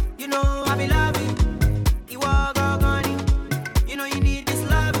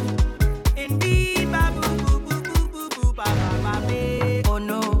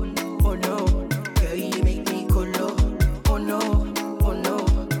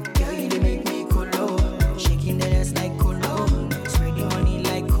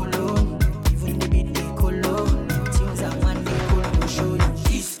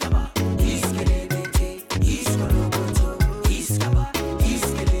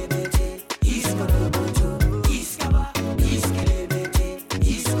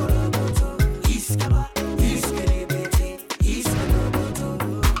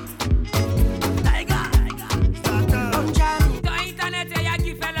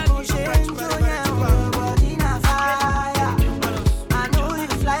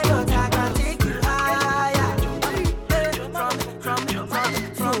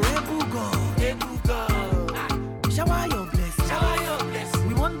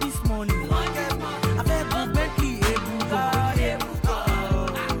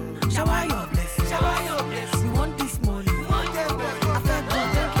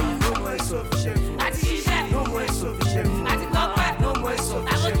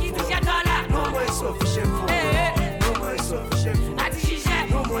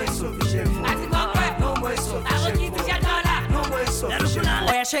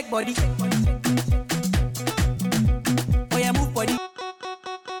 shake body. Oh yeah, move body.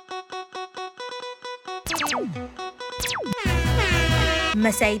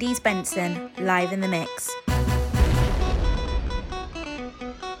 Mercedes Benson, live in the mix.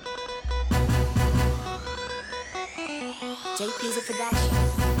 JP's a production.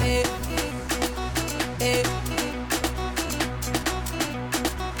 Hey, hey,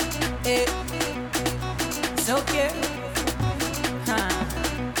 hey. It's okay.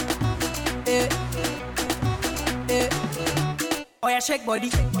 Hey, hey. Oh yeah, shake body.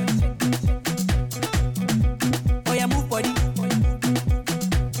 Oh yeah, move body.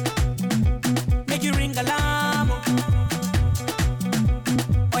 Make you ring alarm.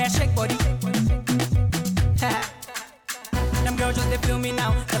 Oh yeah, shake body. Them girls just they feel me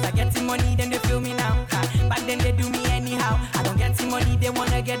now. Cause I get some money, then they feel me now. But then they do me anyhow. I don't get some money, they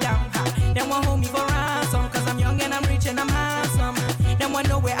wanna get down. They want hold me for ransom. Cause I'm young and I'm rich and I'm handsome. They want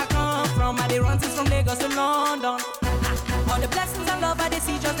know where I come from. I they run since from Lagos to London. All the blessings and love I they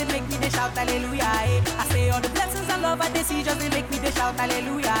see just they make me they shout hallelujah. Eh. I say all the blessings and love I they see just they make me they shout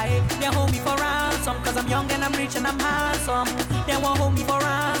hallelujah. Eh. They hold me for ransom cause I'm young and I'm rich and I'm handsome. They won't hold me for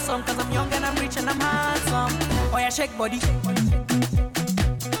ransom cause I'm young and I'm rich and I'm handsome. Oh yeah, shake body.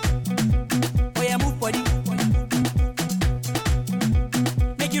 Oh yeah, move body.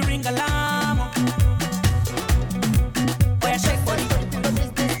 Make you ring alarm. Oh yeah, shake body.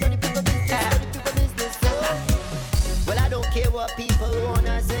 Well, I don't care what people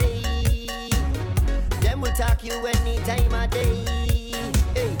wanna say. Them will talk you any time of day.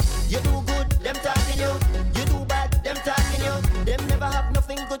 Hey, you do good, them talking you. You do bad, them talking you. Them never have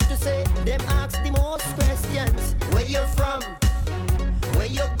nothing good to say. Them ask the most questions. Where you from? Where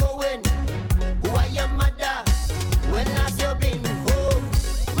you going? Who are your mother? When last you been home?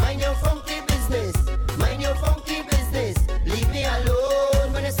 Mind your funky business. Mind your funky business. Leave me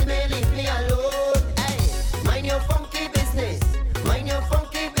alone. When you see me, leave me alone. Hey, mind your funky business. Mind your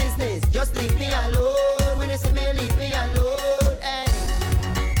funky business. Just leave me alone. When you see me, leave me alone. Hey.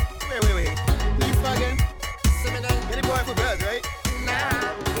 Wait. Leave again. Get the boy for birds, right? Nah.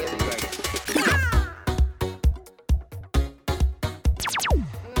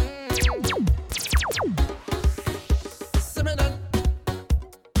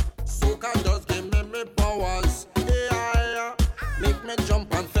 Soca just give me powers. Yeah. Make me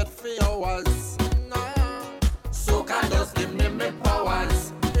jump and fet for hours. Soca just give me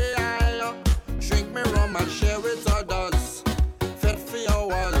powers. Yeah. Drink me rum and share with others. Fet for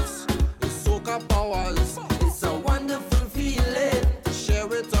hours. It's soca powers. It's a wonderful feeling to share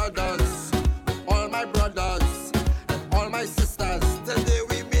with others. All my brothers and all my sisters. Today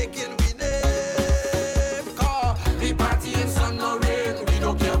we making we name. Cause we party in sun or rain. We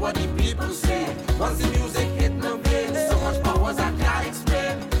don't care what the people say. Once the music hit my veins, so much powers I can't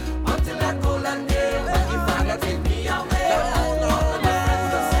explain. Until that golden day, when the Father take me away.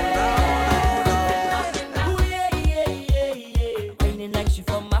 Whining like she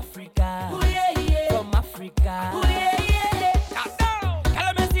from Africa. From Africa.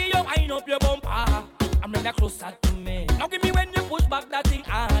 Tell me see you wind up your bumper. I'm bring that closer to me. Now give me when you push back that thing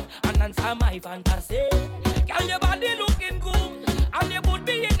hard and answer my fantasy. Girl, your body looking good and you would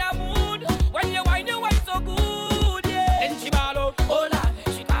be in a mood when you wine so good, yeah. Then she ball out, oh lad.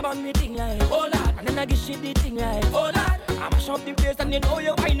 She grab on me thing like, oh lad. And then I give she the thing like, oh lad. I mash up the place and you know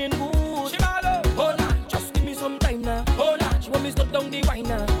you're whining good. She ball out, oh lad. Just give me some time now, oh lad. She want me stuck down the wine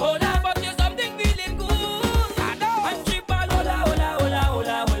now, oh lad. But you something feeling good. I know. And she ball, hola, hola, hola,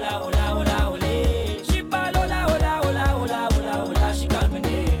 hola, hola, hola, hola, hola. She ball, hola, hola, hola, hola, hola, hola. She call me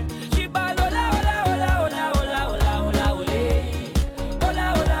name. She ball, hola, hola, hola, hola, hola, hola, hola, hola. Hola,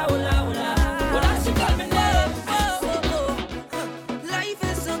 hola, hola, hola, hola. She call me name. Life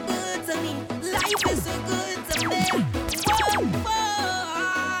is so good to me. Life is so good to me.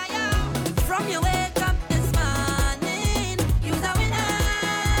 Yeah. From your wake up this morning, you's a winner.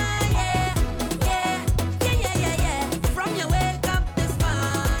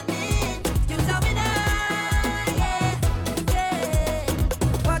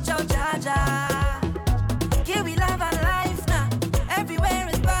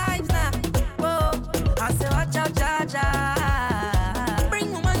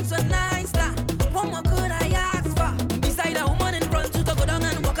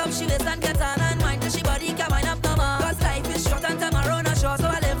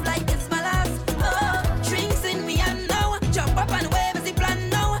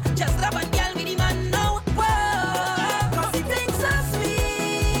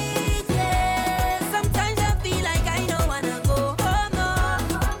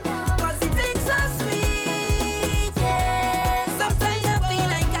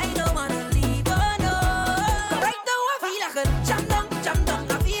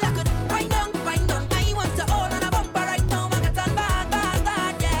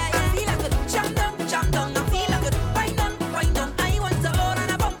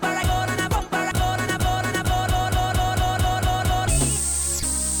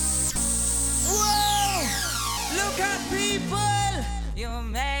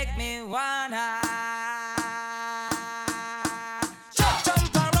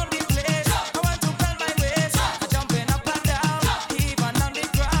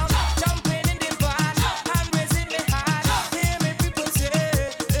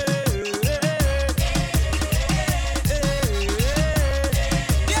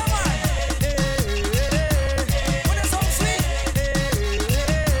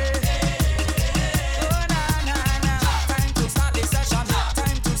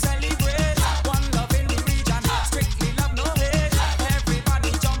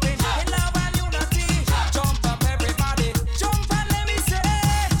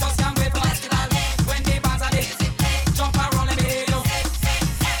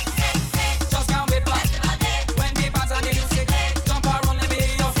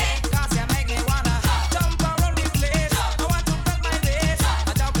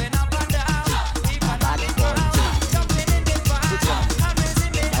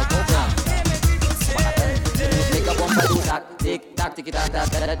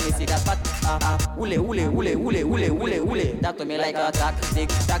 Ule, ule, ule, ule, ule, ule, ule. That to me like a tack, tick,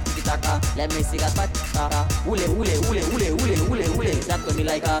 tack, tick, tack. Let me see that fat. Ule, ule, ule, ule, ule, ule, ule. That to me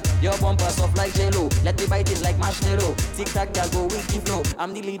like a your bumper soft like jello. Let me bite it like marshmallow. Tick tack, girl, go with the flow.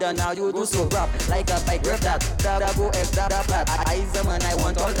 I'm the leader now, you do so rap like a bike rap that. Da go F, da flat. I is the man, I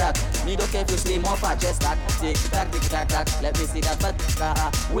want all that. Me don't care if you slim or fat, just tack, tick tack, tick tack, tack. Let me see that fat.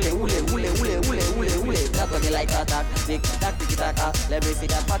 Ule, ule, ule, ule, ule, ule, ule. That to me like a tack, tick tack, tick tack. Let me see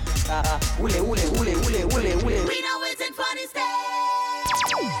that fat. Ule, ule, ule, ule, ule, ule. We know it's in funny stage.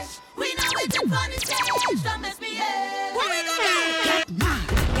 We know it's in funny stage. Don't mess me up. Where we gonna go? Get mad.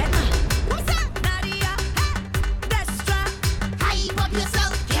 Get mad. What's that? Nadia. Hey. Destra. Hype up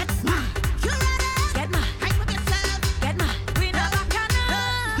yourself. Get mad. You ready? Get mad. Hype up yourself. Get mad. We know that can.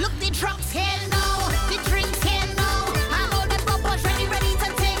 Look, the trucks here now. The drinks here now. And all the bubbles ready to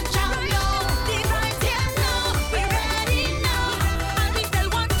take champion. The vibes here now. We ready now. And we still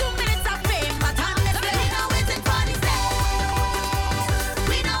want 2 minutes of fame. But I'm the we know it's in funny stage.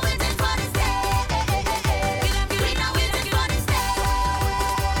 We know it's in funny stage. We know it's in funny stage.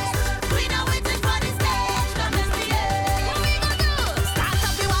 We know it's in funny stage. Don't miss me. What we gonna do? Start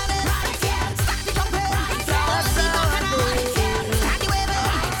up the wallet. Right here. Start the jumping. Right here. Let's see what can I right here. Start the waving.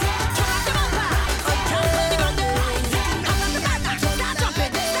 Right here. Turn up the bumper. Right here. Jump on the ground. Right here. Come on the back. Start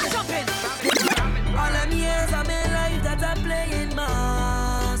jumping. Start jumping. All them years of my life that I'm playing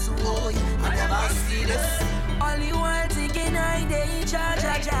mass, boy, I never see this. All the world thinking I they in charge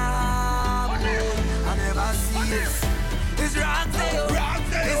of job, boy, I never see this. It's rock sale,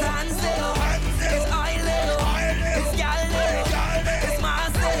 it's hand sale, it's oil sale, it's gal sale, it's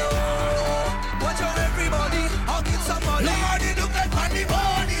mass sale. Watch out everybody, I'll get some money. Lord, you look like money,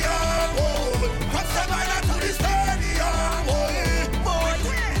 money, boy. What's the matter to this stadium, boy? Boy,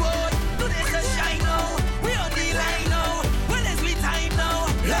 do this a shine now. We on the line now. When is we time now?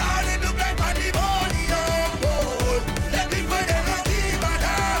 Lord, it look like money, money, boy. Let me put them on the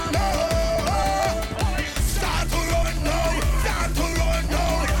bottom now. Start to run now. Start to run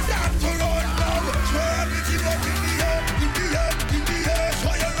now. Start to run now. Throw everything up in the air, in the air, in the air.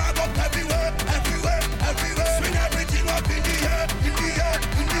 Throw your rag up everywhere, everywhere, everywhere. Swing everything up in the air, in the air,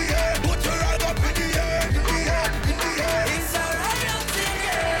 in the air. Put your rag up in the air, in the air, in the air. It's a riot in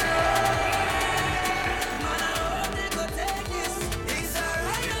here. Man, I hope they go take this. It's a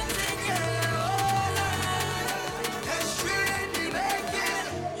riot in here. Oh, Lord. History in the making.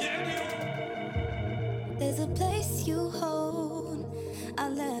 There's a place you hold, I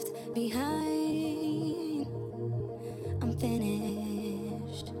left behind. I'm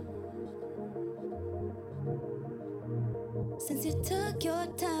finished. Since you took your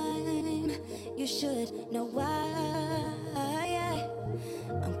time, you should know why.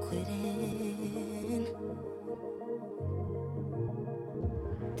 I'm quitting.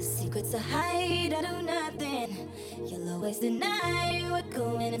 The secrets I hide, I do nothing. You'll always deny we're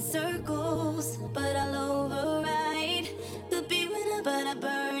going in circles, but I'll override. Could be winner, but I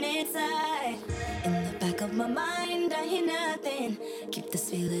burn inside. In the back of my mind, I hear nothing. Keep this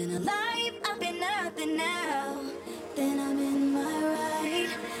feeling alive, I've been nothing now. Then I'm in my right.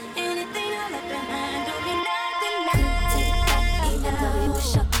 Anything I left behind don't mean nothing now. Take it back, even though you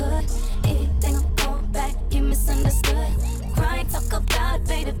wish I could. Anything I'm going back, you misunderstood. Cry, talk about it,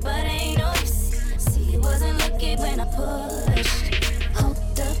 baby, but ain't no use. See, it wasn't looking when I pushed.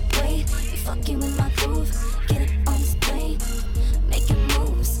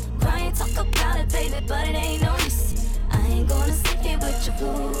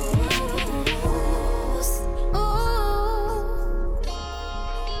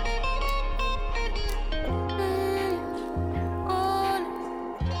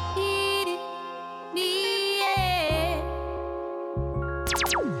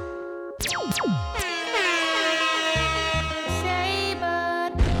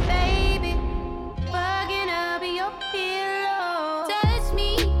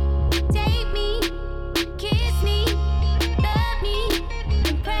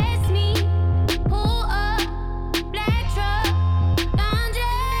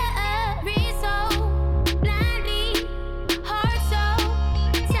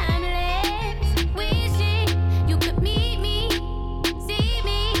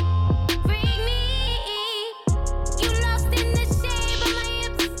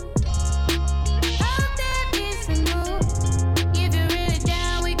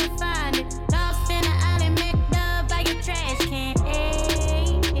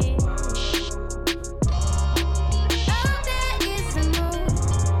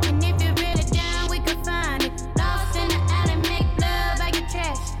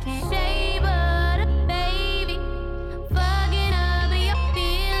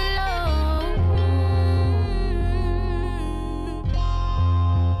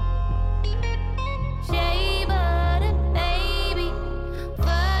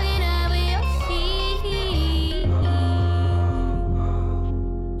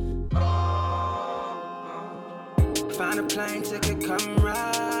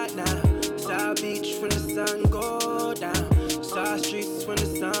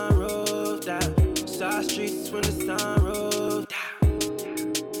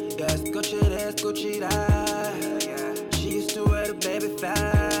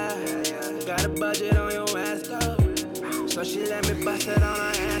 Got a budget on your ass, though. So she let me bust it on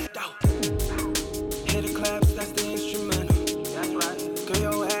her ass, though. Hit the claps, that's the instrumental. That's right. Girl,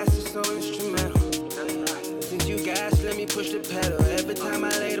 your ass is so instrumental. That's right. Since you gas, let me push the pedal. Every time I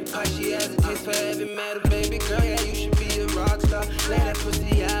lay the pipe, she has a taste for heavy metal. Baby girl, yeah, you should be a rock star. Lay that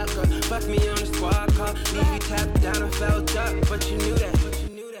pussy out, girl. Fuck me on the squad car. Leave you tapped down and felt up, but you knew that.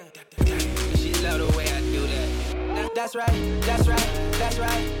 She love the way I do that. That's right, that's right, that's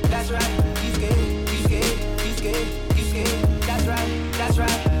right, that's right. You scared, you scared, you scared, you scared. That's right, that's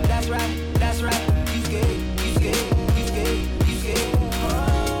right, that's right, that's right. You scared, you scared, you scared, you scared.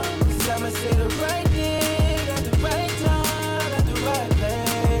 Oh, 'cause I'ma say the right thing at the right time, at the right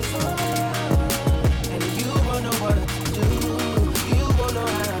place. Oh, and you won't know what to do. You won't know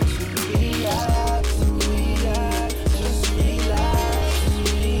how to react, relax, just relax,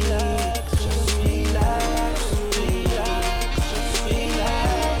 relax, just relax, relax, just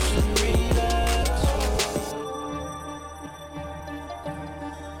relax, relax.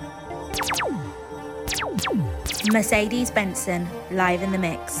 Mercedes Benson, live in the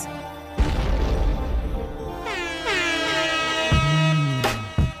mix.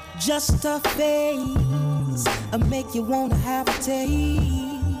 Just a phase, I make you wanna have a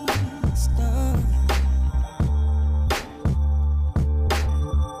taste.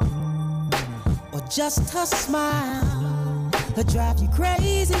 Or just a smile, that drive you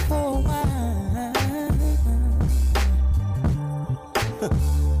crazy for a while.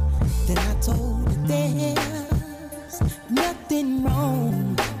 Then I told her there's nothing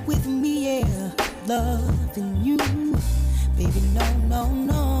wrong with me, yeah, loving you. Baby, no, no,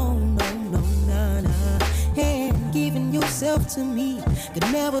 no, no, no, no, no. And giving yourself to me could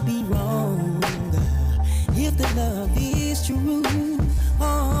never be wrong. If the love is true,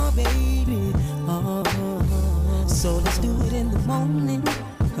 oh, baby, oh. So let's do it in the morning,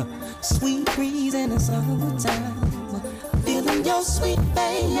 sweet breeze in the summertime. Feeling your sweet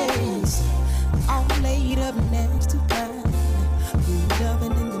face, all laid up next to mine. Good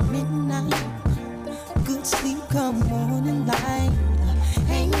loving in the midnight, good sleep come morning light.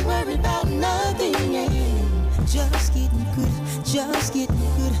 Ain't worried about nothing, yeah. Just getting good, just getting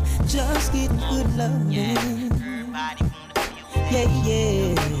good, just getting good loving. Yeah,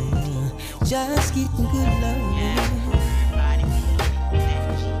 yeah, just getting good loving.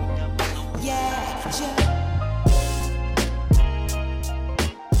 Yeah, just.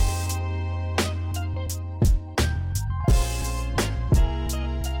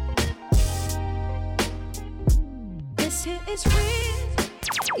 This here is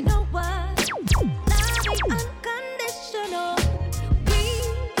real, you know what? Love ain't unconditional. We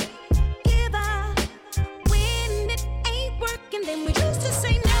give up when it ain't working. Then we used to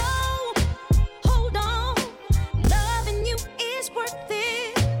say no. Hold on, loving you is worth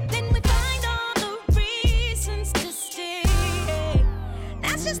it. Then we find all the reasons to stay.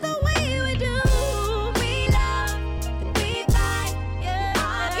 That's just the way we do. We love, then we fight, yeah.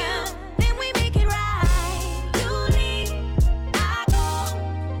 Argue, then we make it right. You leave, I go,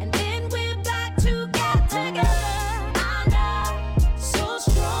 and then we're back together. Our love so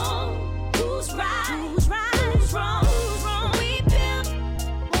strong. Who's right? Who's right? Who's wrong? Who's wrong? We built,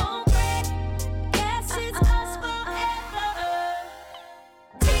 won't break. Guess it's us forever.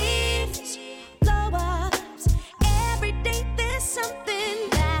 Tears, blow ups. Every day there's something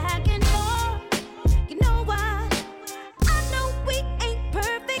back and forth. You know what? I know we ain't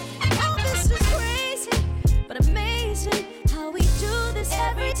perfect. And all this is crazy, but amazing how we do this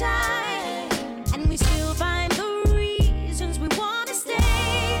every time. And we still find the reasons we wanna stay.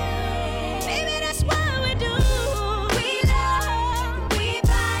 Maybe that's what we do. We love, we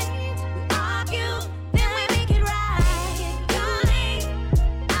fight, we argue, then we make it right. You leave,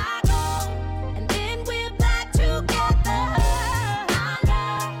 I go, and then we're back together. Our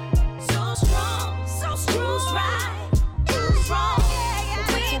love so strong, so strong. Who's right? Who's wrong?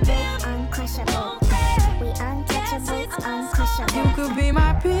 We built, Uncrushable. won't We break. untouchable, uncrushable. You could be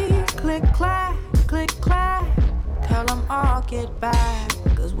my peace, click, clack, click, clack. Tell them all get back,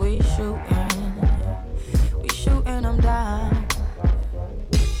 'cause we shooting them down.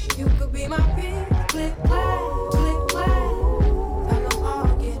 You could be my peace, click, clack, click, clack. Tell them all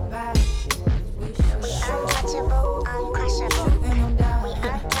get back, 'cause we Untouchable, uncrushable. shooting them down. We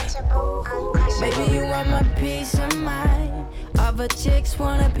untouchable, uncrushable. Baby, you want my peace of mind. Other chicks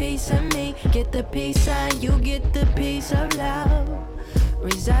want a piece of me. Get the peace sign, you get the piece of love.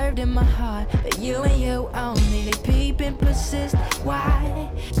 Reserved in my heart, but you and you only. They peep and persist. Why?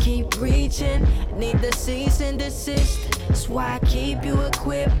 Keep reaching, need the cease and desist. That's why I keep you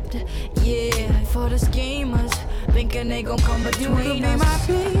equipped. Yeah, for the schemers, thinking they gon' come between us. You could be my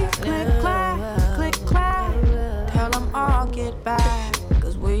peace.